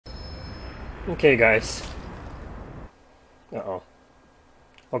Okay, guys. Uh-oh.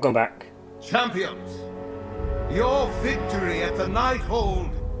 Welcome back. Champions, your victory at the Night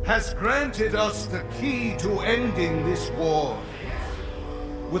Hold has granted us the key to ending this war.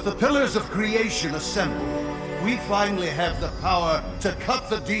 With the pillars of creation assembled, we finally have the power to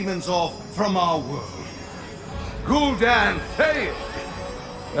cut the demons off from our world. Gul'dan failed,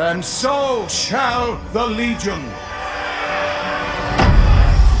 and so shall the Legion.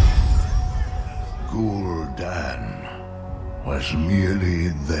 Gul'dan was merely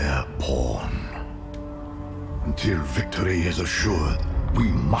their pawn. Until victory is assured, we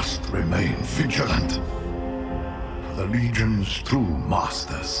must remain vigilant. For the Legion's true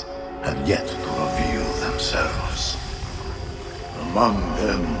masters have yet to reveal themselves. Among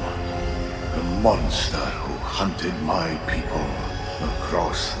them, the monster who hunted my people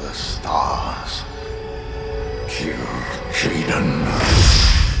across the stars. Kill Jaden.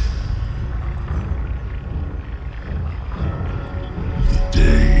 The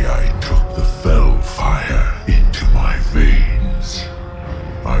day I took the fell fire into my veins,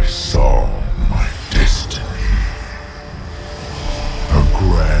 I saw my destiny. A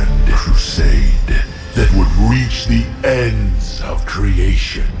grand crusade that would reach the ends of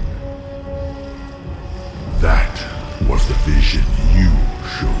creation. That was the vision you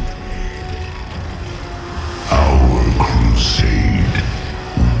showed me. Our crusade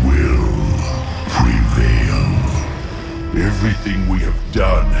will prevail. Everything we have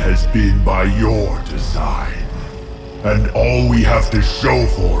done has been by your design. And all we have to show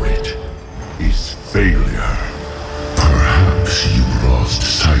for it is failure. Perhaps you lost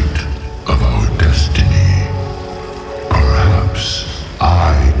sight of our destiny. Perhaps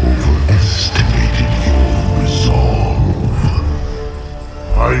I overestimated your resolve.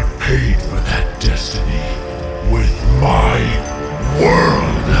 I paid for that destiny with my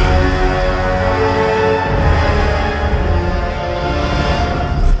world.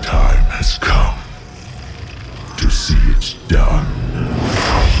 The time has come to see it done.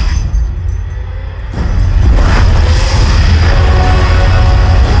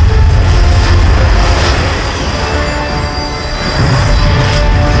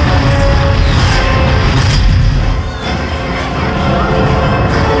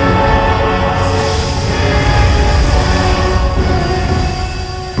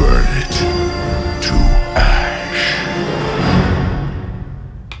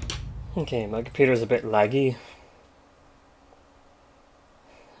 Okay, my computer's a bit laggy.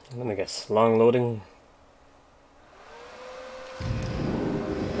 Let me guess, long loading?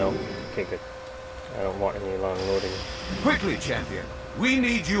 No? Okay, good. I don't want any long loading. Quickly, champion. We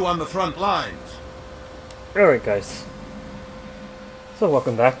need you on the front lines. Alright, guys. So,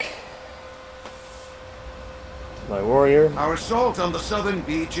 welcome back. My warrior. Our assault on the southern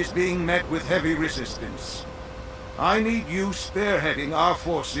beach is being met with heavy resistance. I need you spearheading our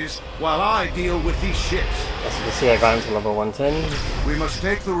forces while I deal with these ships. As you can see, I got him to level 110. We must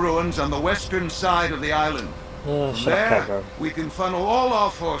take the ruins on the western side of the island. Shut up, cat bro. We can funnel all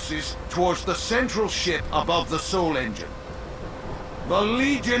our forces towards the central ship above the Soul Engine. The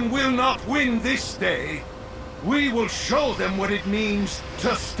Legion will not win this day. We will show them what it means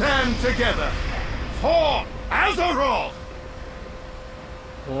to stand together. For Azeroth!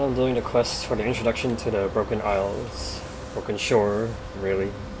 Well, I'm doing the quest for the introduction to the Broken Isles. Broken Shore,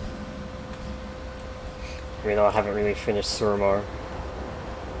 really. Even though I haven't really finished Suramar.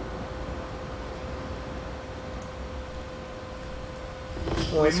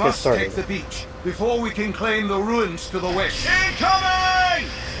 Well, let's we get must started. take the beach before we can claim the ruins to the west. Incoming!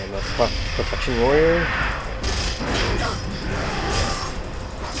 I'm a protection warrior.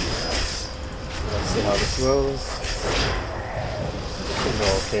 Let's see how this goes. Should go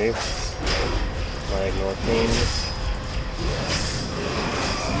okay. I ignore pain.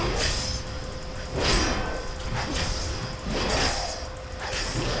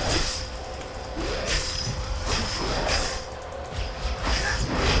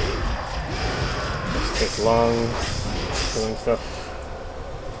 Just take long doing stuff.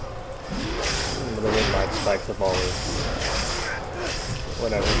 But the wind lag spikes up always.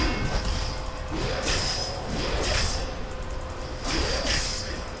 Whatever.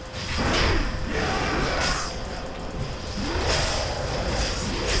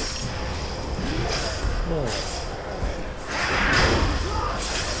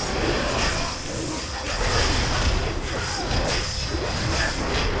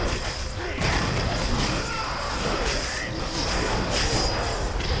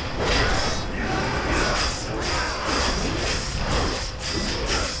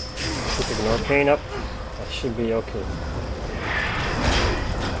 Ignore pain up. That should be okay.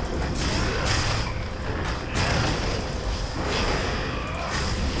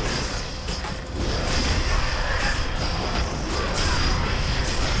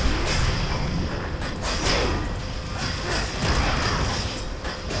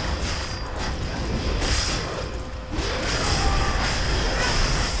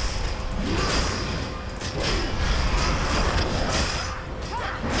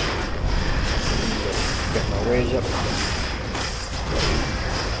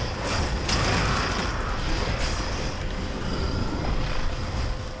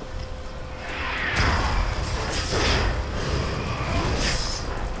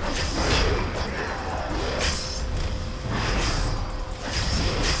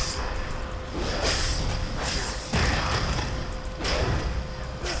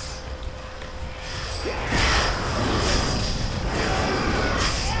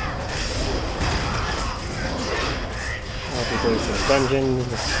 dungeon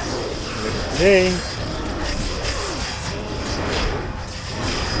later today.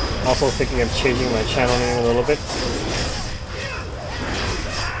 Also thinking of changing my channel name a little bit.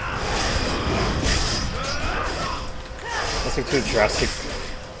 Nothing too drastic.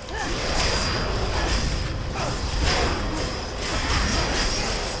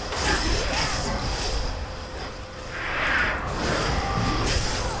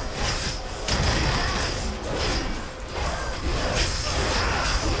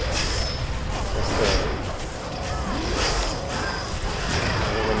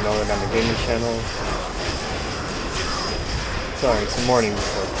 On the gaming channel. Sorry, it's morning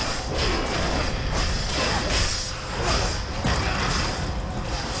before.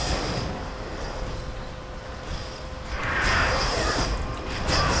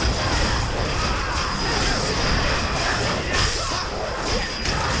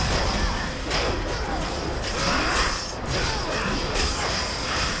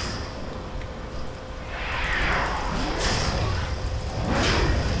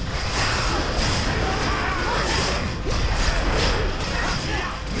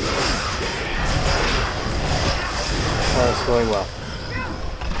 It's going well.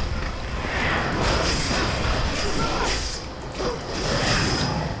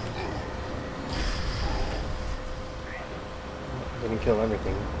 Didn't kill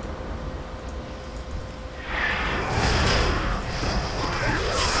everything.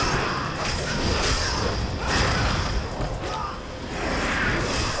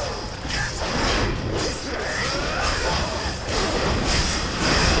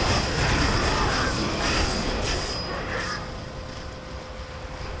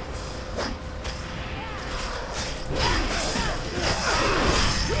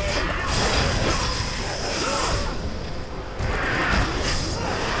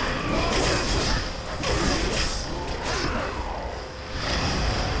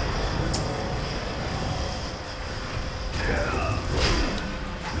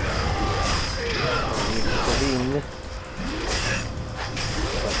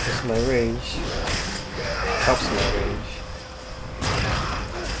 Practice my rage. Helps my rage.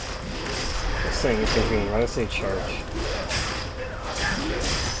 It's saying intervene. Why did I say charge?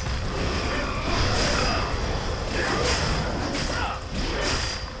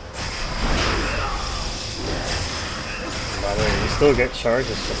 By the way, you still get charged,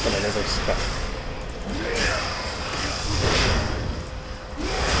 it's just on another spec.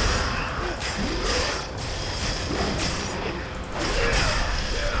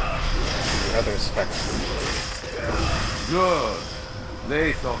 Other specs. Good.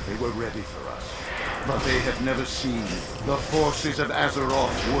 They thought they were ready for us, but they have never seen the forces of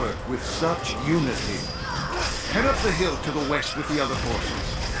Azeroth work with such unity. Head up the hill to the west with the other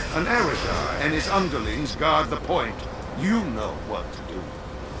forces. An Eridar and his underlings guard the point. You know what to do.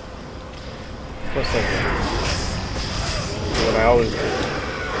 Of course I do. What I always do.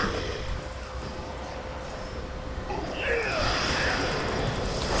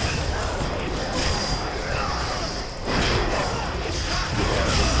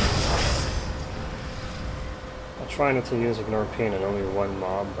 Try not to use Ignore Pain on only one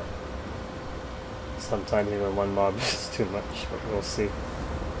mob, but sometimes even one mob is too much, but we'll see.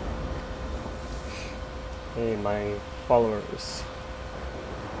 Hey, my followers.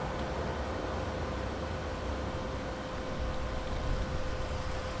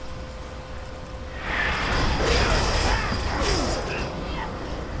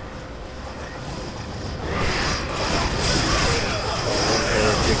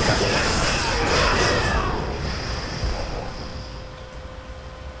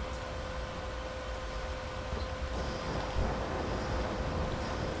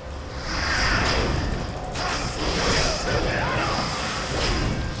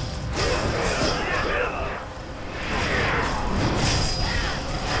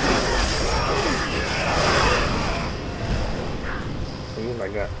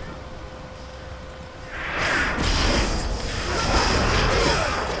 like that.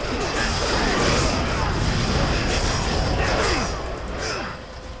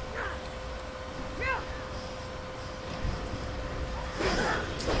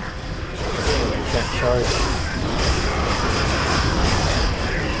 Can't charge.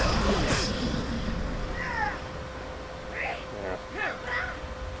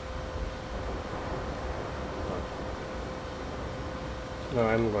 No,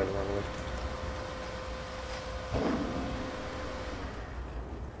 I'm going the wrong way.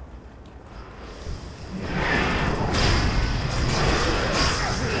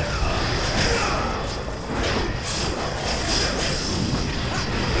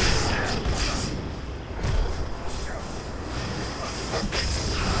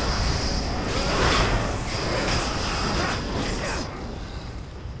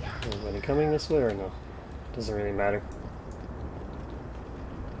 coming this way or no? Doesn't really matter.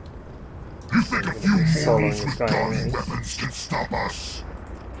 You think a few mortals with guarding weapons can stop us?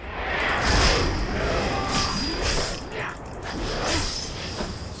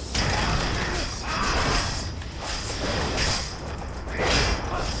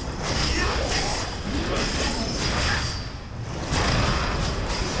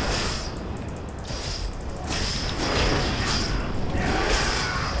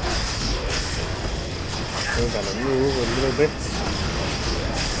 We gotta move a little bit.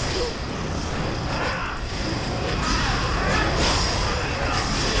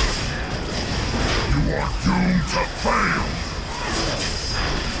 You are doomed to fail!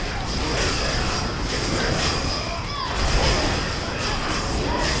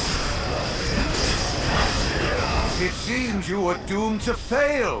 It seems you are doomed to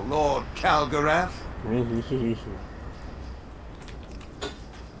fail, Lord Kalgarath.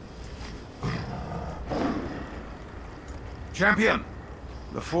 Champion,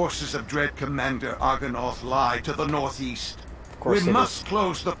 the forces of Dread Commander Argonath lie to the northeast. We must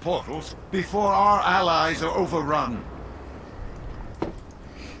close the portals before our allies are overrun.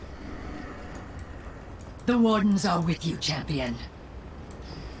 The Wardens are with you, Champion.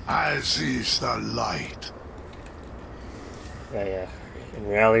 As is the light. Yeah. In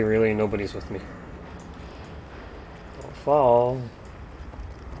reality, really, nobody's with me. Don't fall.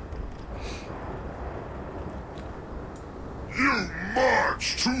 You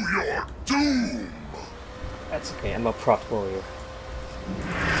march to your doom! That's okay, I'm a prot warrior.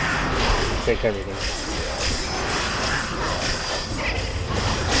 Take everything.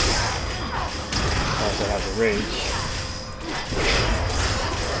 I also have the rage.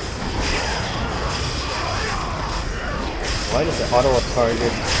 Why does it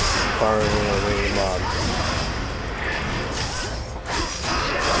auto-target far away mobs?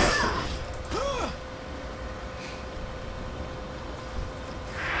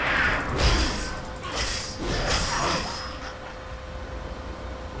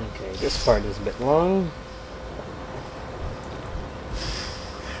 Okay, this part is a bit long.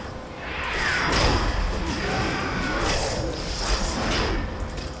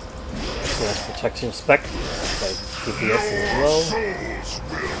 So that's protection spec, like DPS as well. Souls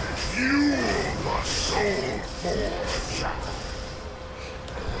will fuel the soul forge.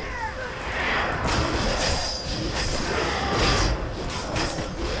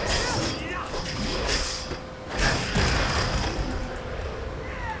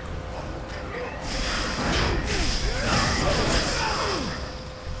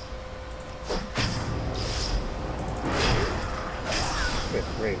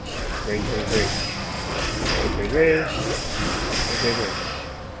 Rage.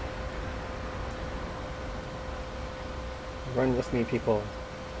 Run with me, people.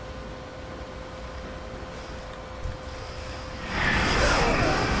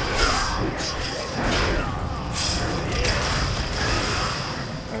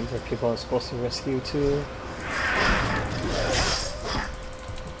 Aren't there people I'm supposed to rescue too?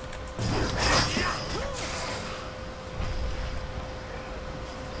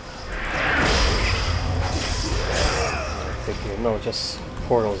 No, just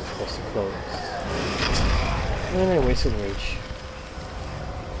portals are supposed to close. And I wasted rage.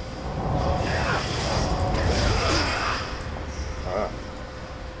 Ah.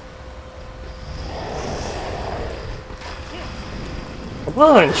 Come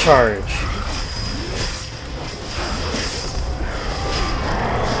on, charge!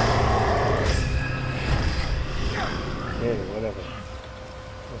 Okay, whatever.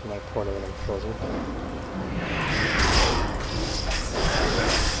 There's my portal that I'm closing.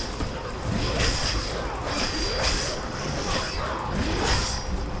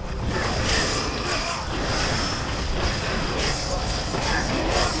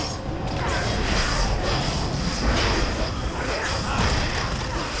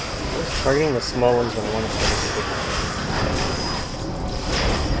 Targeting the small ones when I want to target the big ones.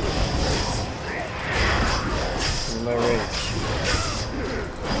 In my range.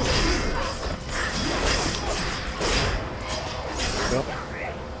 Yep.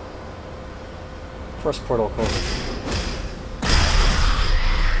 First portal closed.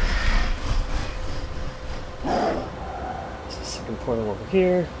 There's a second portal over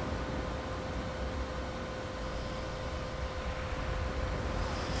here.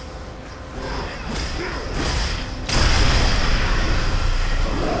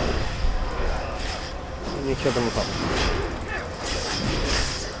 Kill them with up.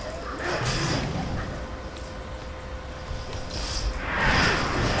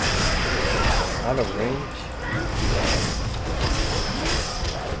 Out of range.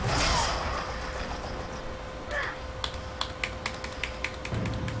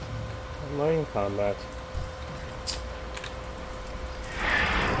 combat.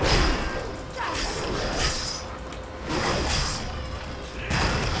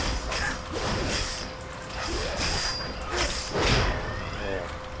 Yeah.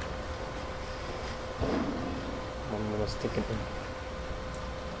 One little sticking in.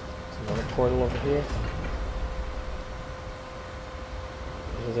 There's another portal over here.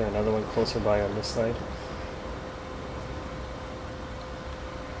 Is there another one closer by on this side?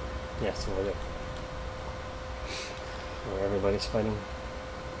 Yes, over there. Where everybody's fighting.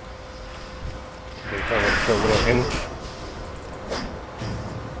 They try to kill little imp.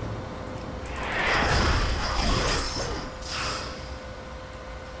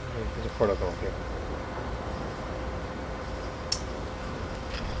 There's a portal over here.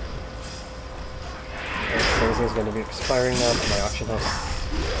 So this is going to be expiring now, but my auction house.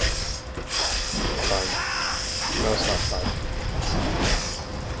 Fine. No, it's not fine.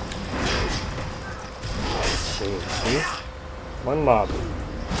 See? One mob.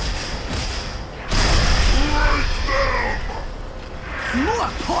 More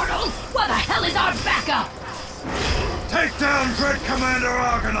portals? What the hell is our backup? Take down Dread Commander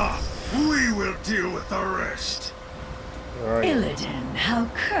Argonath! We will deal with the rest! Where are you? Illidan, how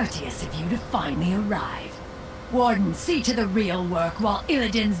courteous of you to finally arrive. Warden, see to the real work while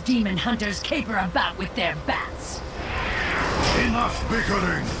Illidan's demon hunters caper about with their bats. Enough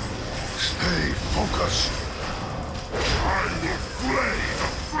bickering! Stay focused! I will flay the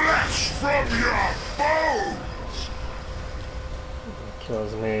flesh from your bones! Kill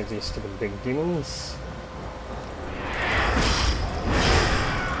as many of these stupid big demons.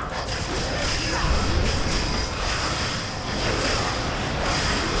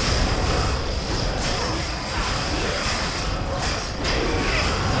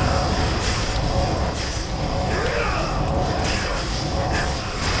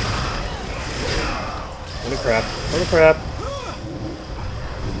 Holy crap. Holy crap.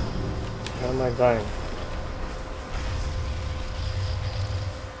 How am I dying?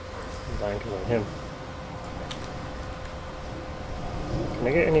 I'm dying because of him. Can I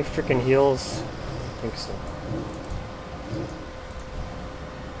get any freaking heals? I think so.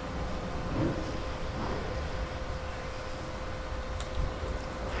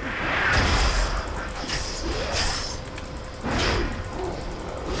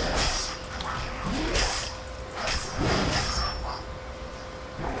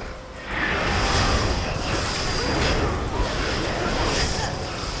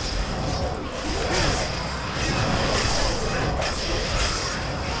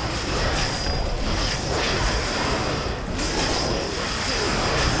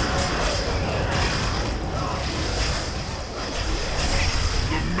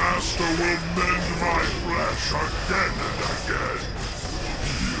 Master will mend my flesh again and again.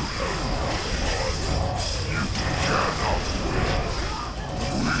 You have not won. You cannot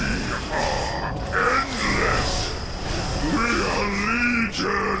win. We are endless. We are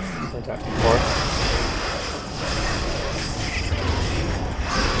legion. Attack before.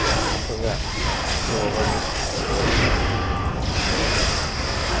 What's that?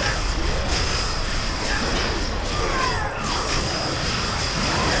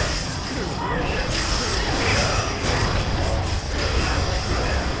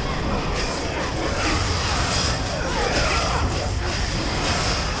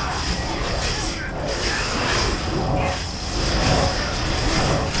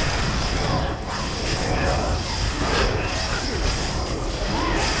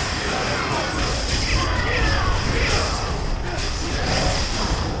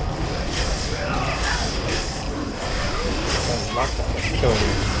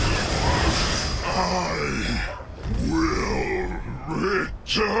 I will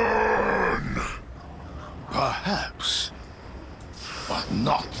return. Perhaps. But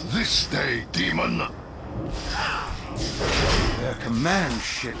not this day, demon. Their command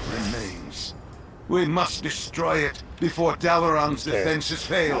ship remains. We must destroy it before Dalaran's defenses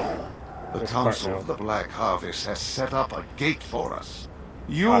fail. The Council of the Black Harvest has set up a gate for us.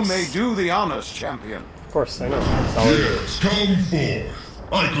 You may do the honors, champion. Of course, I know. It's all Yes, come forth.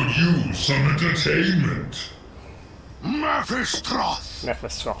 I could use some entertainment. Mephistroth!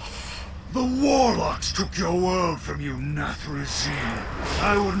 Mephistroth. The Warlocks took your world from you, Nathrazim.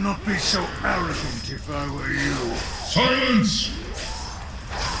 I would not be so arrogant if I were you. Silence!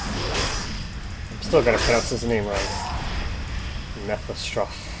 I'm still gonna pronounce his name right.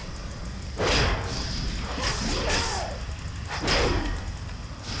 Mephistroth.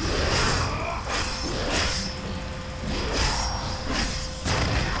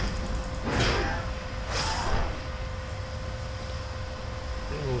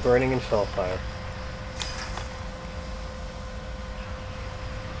 Burning in Fellfire.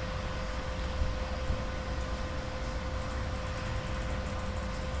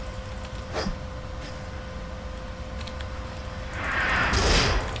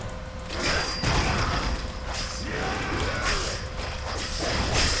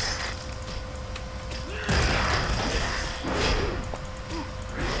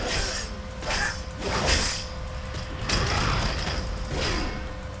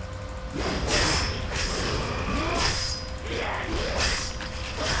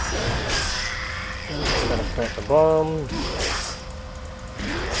 Plant the bomb.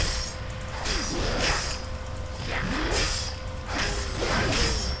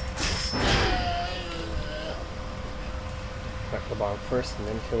 Plant the bomb first and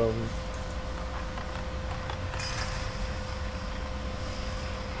then kill him.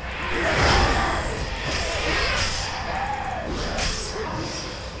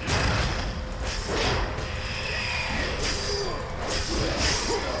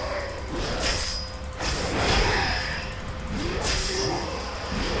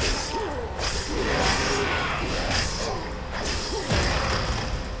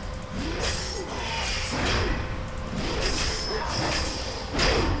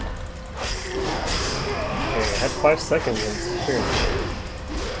 I had 5 seconds and here.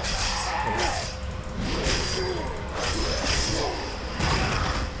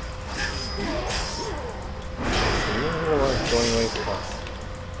 Going away from us.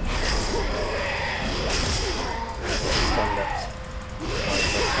 Stand up.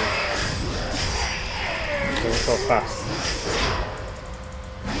 Going so fast.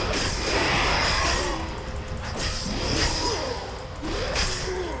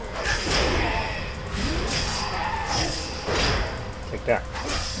 Take that.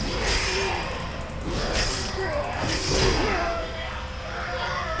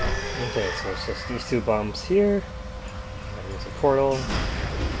 Okay, so it's just these 2 bombs here. Use a portal.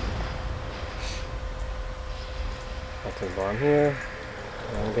 I'll take a bomb here.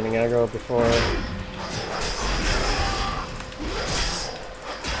 I'm getting aggro before.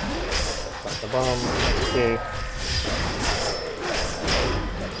 Got the bomb. Okay.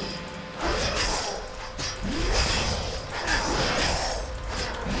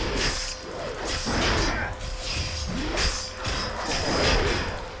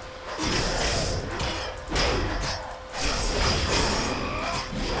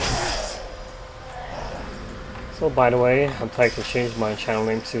 So by the way, I'm planning to change my channel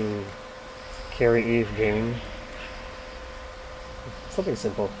name to Carry Eve Gaming. Something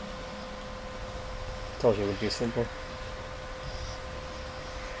simple. Told you it would be simple.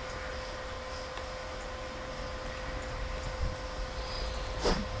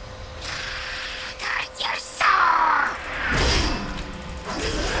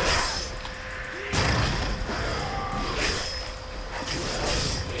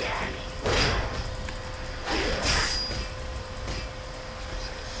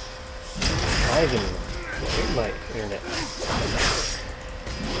 I can hit my internet.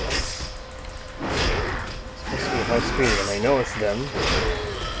 It's supposed to be high speed, and I know it's them.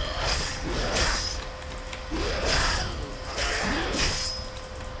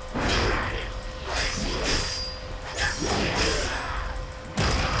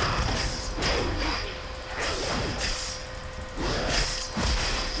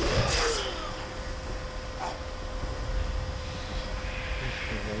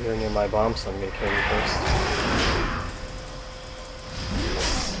 You're near my bomb, so I'm gonna kill you first.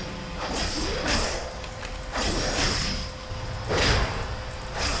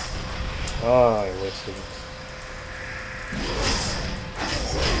 Oh, I wasted it.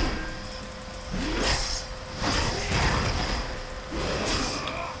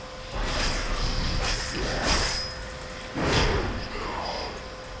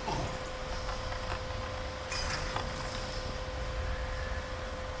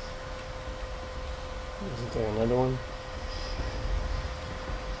 Isn't there another one?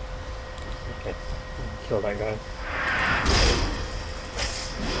 Okay, kill that guy.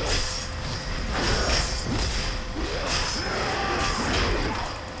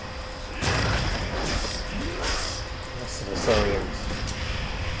 That's the Assyrians.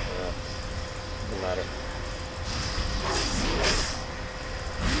 Doesn't matter.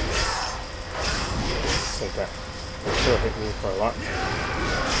 Take that. It sure hit me for a lot.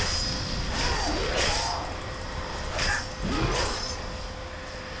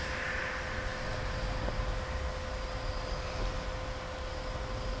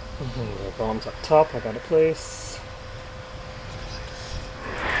 The bombs up top, I got a place.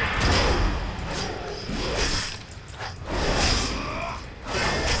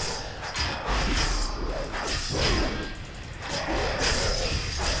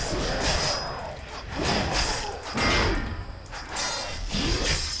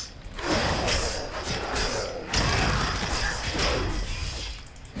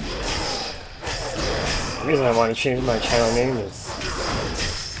 The reason I want to change my channel name is,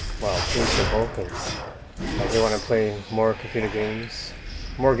 well, pretty simple, because I do want to play more computer games.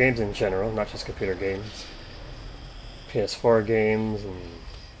 More games in general, not just computer games. PS4 games and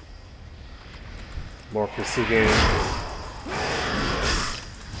more PC games.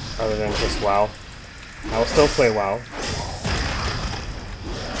 Other than just WoW. I'll still play WoW.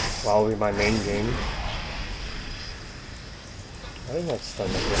 WoW will be my main game. I didn't like stun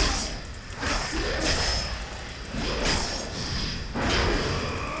like this.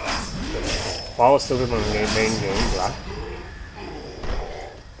 WoW will still be my main game, blah.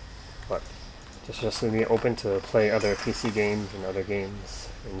 But just leave me open to play other PC games and other games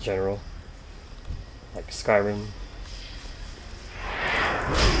in general. Like Skyrim.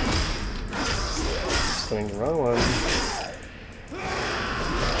 Stunning the wrong one.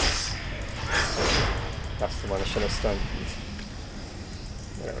 That's the one I should have stunned.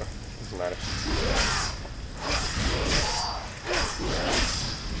 Whatever, doesn't matter.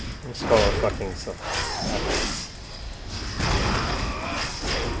 Let's follow fucking stuff.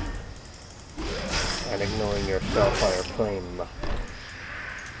 And ignoring your Fellfire claim.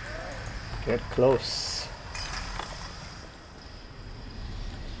 Get close.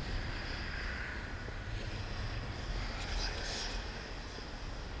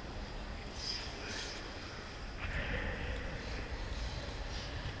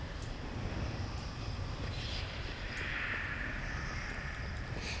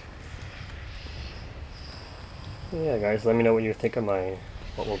 Yeah, guys, let me know what you think of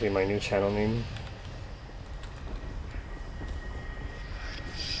what will be my new channel name.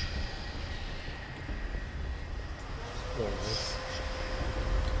 Anyways.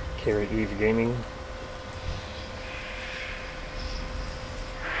 Carry Eve Gaming.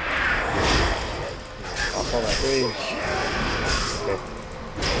 Off all that rage. Okay.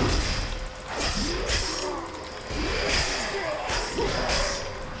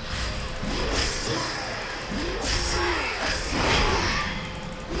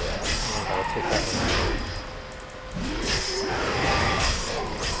 Take that one.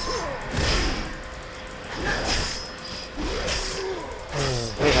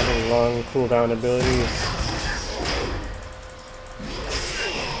 They having long cooldown abilities.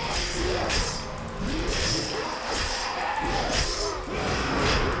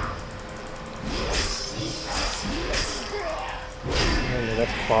 And the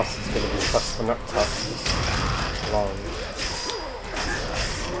next boss is going to be tough, well, not tough, just long.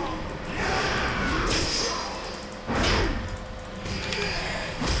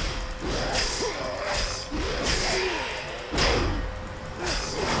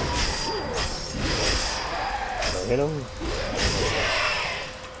 Hit him.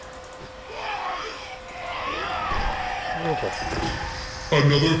 Okay.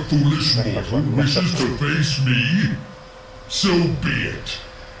 Another foolish mortal wishes to face me? So be it.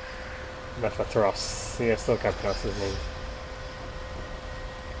 Mephathros. See, I still can't pronounce his name.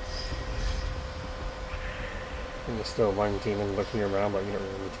 And there's still one demon looking around, but you don't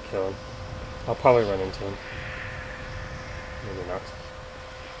really need to kill him. I'll probably run into him. Maybe not.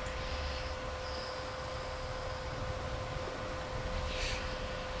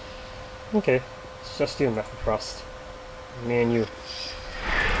 Okay, it's just you, Mephathros. Me and you.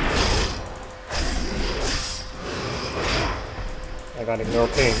 I got ignore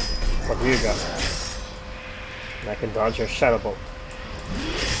pain. What do you got? And I can dodge your shadow bolt.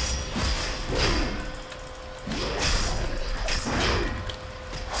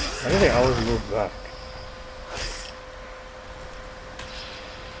 Why do they always move back?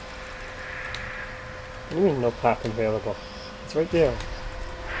 What do you mean no path available? It's right there.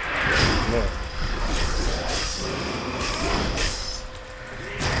 No.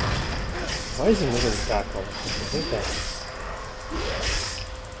 Why is he moving back all the time? I hate that.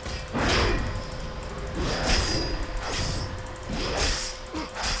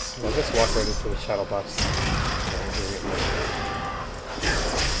 I'll just walk right into the shadow box.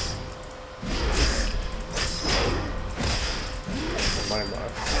 My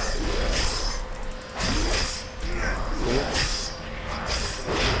box. See?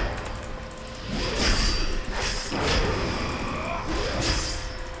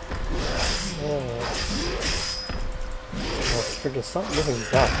 Freaking stop moving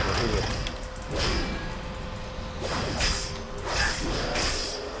back, I'm an idiot.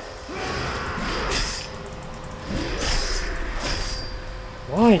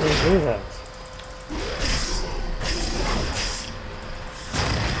 Why did you do that?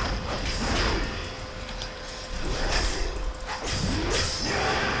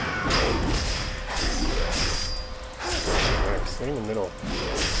 Alright, stay in the middle.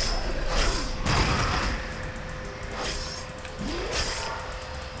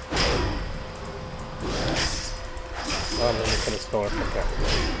 Oh, let me put a spell work like that.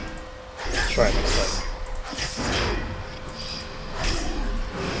 Try it next time.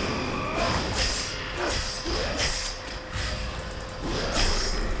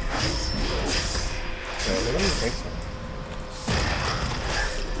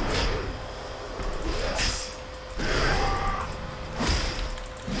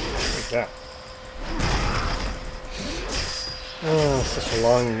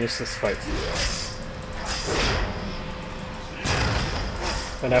 long, useless fight.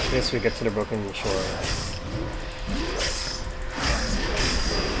 And after this, we get to the broken shore.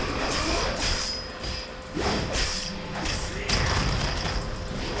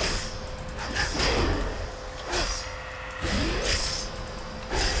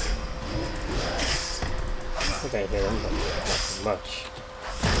 I think I hit him, but not much.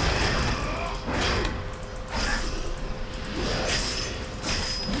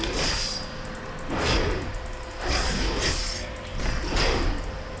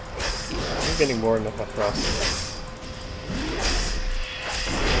 I'm getting more enough across.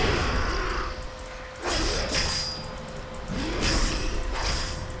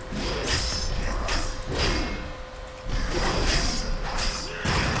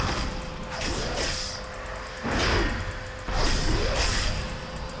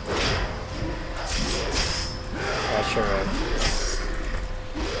 Sure am.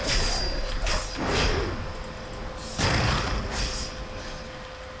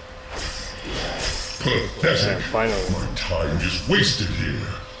 Pathetic. Finally. My time is wasted here.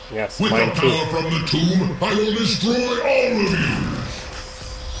 Yes, With the mine too. power from the tomb, I will destroy all of you!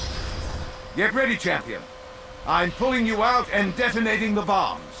 Get ready, champion. I'm pulling you out and detonating the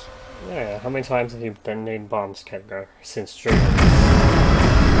bombs. Yeah, how many times have you detonated bombs, Kedgar, since Dream?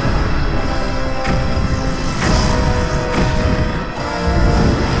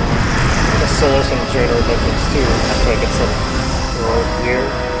 Solos and Journal weapons too, after I get some road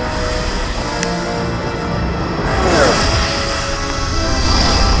gear.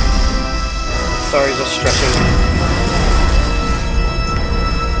 Sorry, just stretching.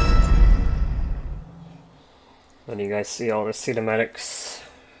 Let you guys see all the cinematics.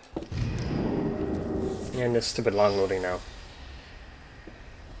 And this stupid long loading now.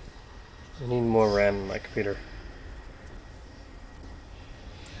 I need more RAM in my computer.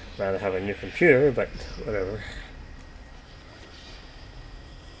 Rather have a new computer, but whatever.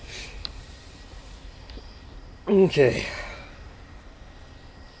 Okay.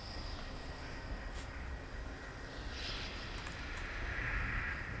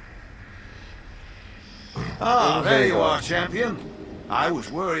 Ah, there you are, champion. I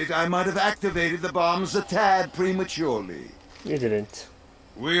was worried I might have activated the bombs a tad prematurely. You didn't.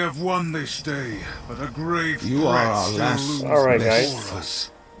 We have won this day, but a grave You threat are our still last looms Alright, before guys.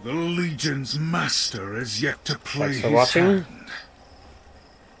 us. The Legion's master has yet to play Thanks for his watching. hand.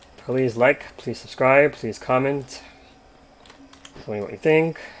 Please like, please subscribe, please comment. Tell me what you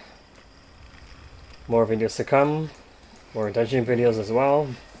think. More videos to come. More dungeon videos as well.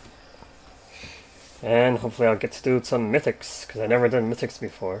 And hopefully I'll get to do some mythics, because I've never done mythics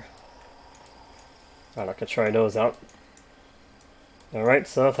before. I'd like to try those out. Alright,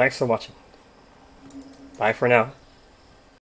 so thanks for watching. Bye for now.